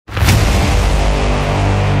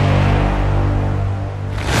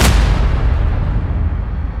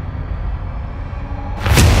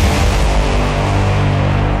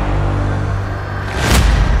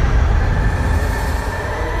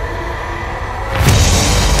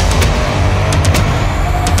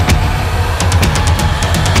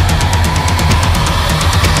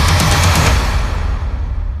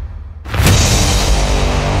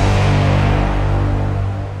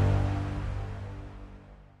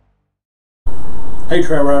Hey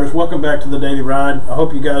Trail Riders, welcome back to the Daily Ride. I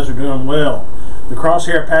hope you guys are doing well. The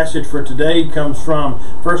crosshair passage for today comes from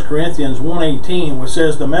 1 Corinthians 1:18, which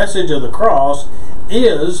says the message of the cross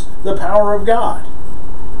is the power of God.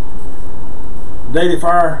 Daily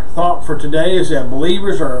Fire thought for today is that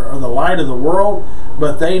believers are the light of the world,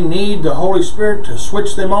 but they need the Holy Spirit to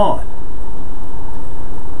switch them on.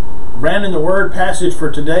 Brandon, the word passage for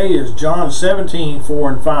today is John 17:4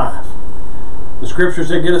 and 5. The scriptures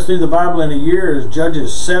that get us through the Bible in a year is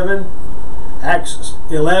Judges 7, Acts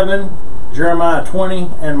 11, Jeremiah 20,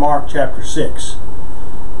 and Mark chapter 6.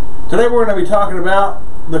 Today we're going to be talking about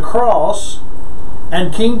the cross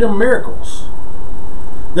and kingdom miracles.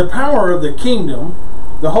 The power of the kingdom,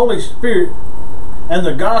 the Holy Spirit, and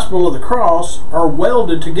the gospel of the cross are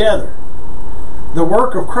welded together. The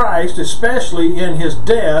work of Christ, especially in his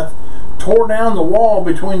death, tore down the wall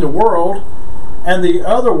between the world and the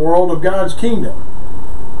other world of God's kingdom.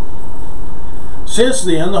 Since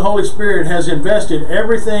then, the Holy Spirit has invested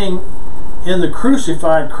everything in the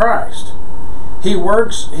crucified Christ. He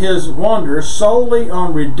works his wonders solely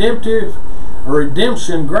on redemption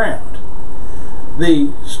ground. The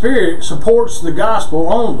Spirit supports the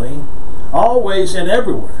gospel only, always and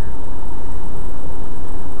everywhere.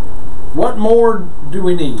 What more do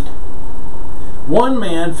we need? One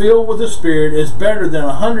man filled with the Spirit is better than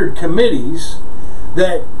 100 committees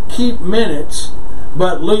that keep minutes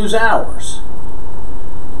but lose hours.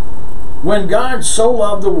 When God so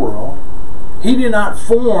loved the world, he did not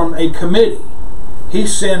form a committee. He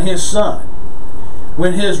sent his Son.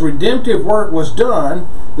 When his redemptive work was done,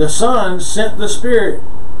 the Son sent the Spirit.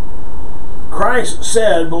 Christ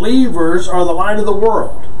said believers are the light of the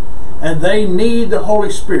world, and they need the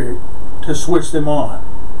Holy Spirit to switch them on.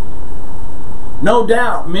 No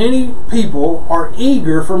doubt many people are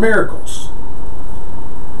eager for miracles,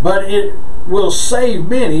 but it will save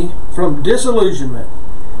many from disillusionment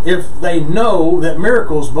if they know that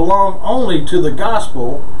miracles belong only to the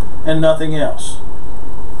gospel and nothing else.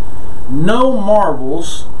 No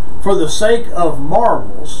marvels for the sake of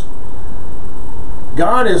marvels.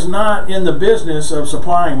 God is not in the business of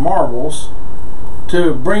supplying marvels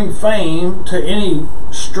to bring fame to any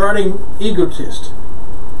strutting egotist.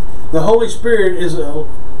 The Holy Spirit is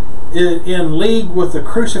in league with the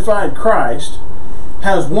crucified Christ,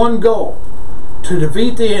 has one goal: to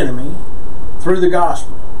defeat the enemy through the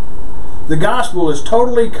gospel. The gospel is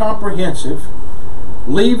totally comprehensive,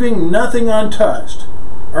 leaving nothing untouched: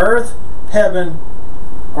 earth, heaven,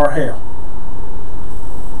 or hell.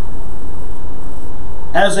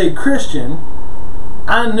 As a Christian,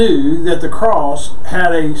 I knew that the cross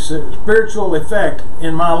had a spiritual effect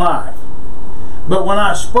in my life. But when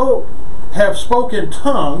I have spoken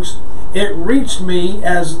tongues, it reached me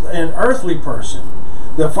as an earthly person.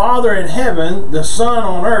 The Father in heaven, the Son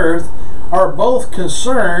on earth, are both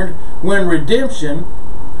concerned with redemption,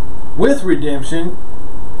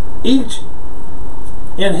 each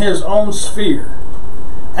in his own sphere.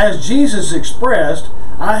 As Jesus expressed,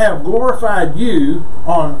 I have glorified you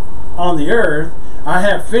on the earth. I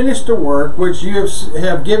have finished the work which you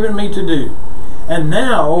have given me to do. And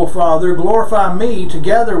now, O Father, glorify me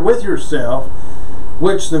together with yourself,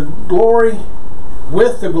 with the glory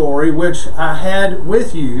which I had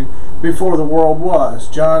with you before the world was.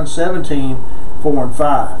 John 17:4 and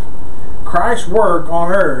 5. Christ's work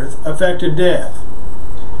on earth affected death,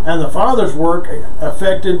 and the Father's work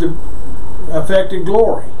affected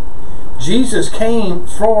glory. Jesus came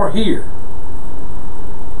for here.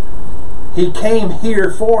 He came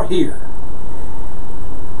here for here.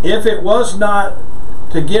 If it was not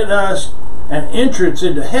to get us an entrance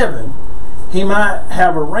into heaven, he might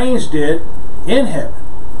have arranged it in heaven.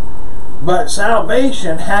 But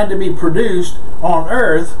salvation had to be produced on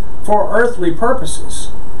earth for earthly purposes.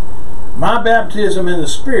 My baptism in the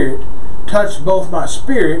Spirit touched both my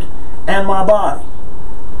spirit and my body,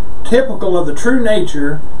 typical of the true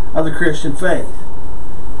nature of the Christian faith.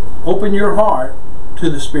 Open your heart to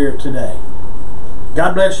the Spirit today.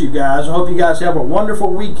 God bless you guys. I hope you guys have a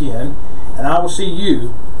wonderful weekend, and I will see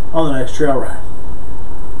you on the next trail ride.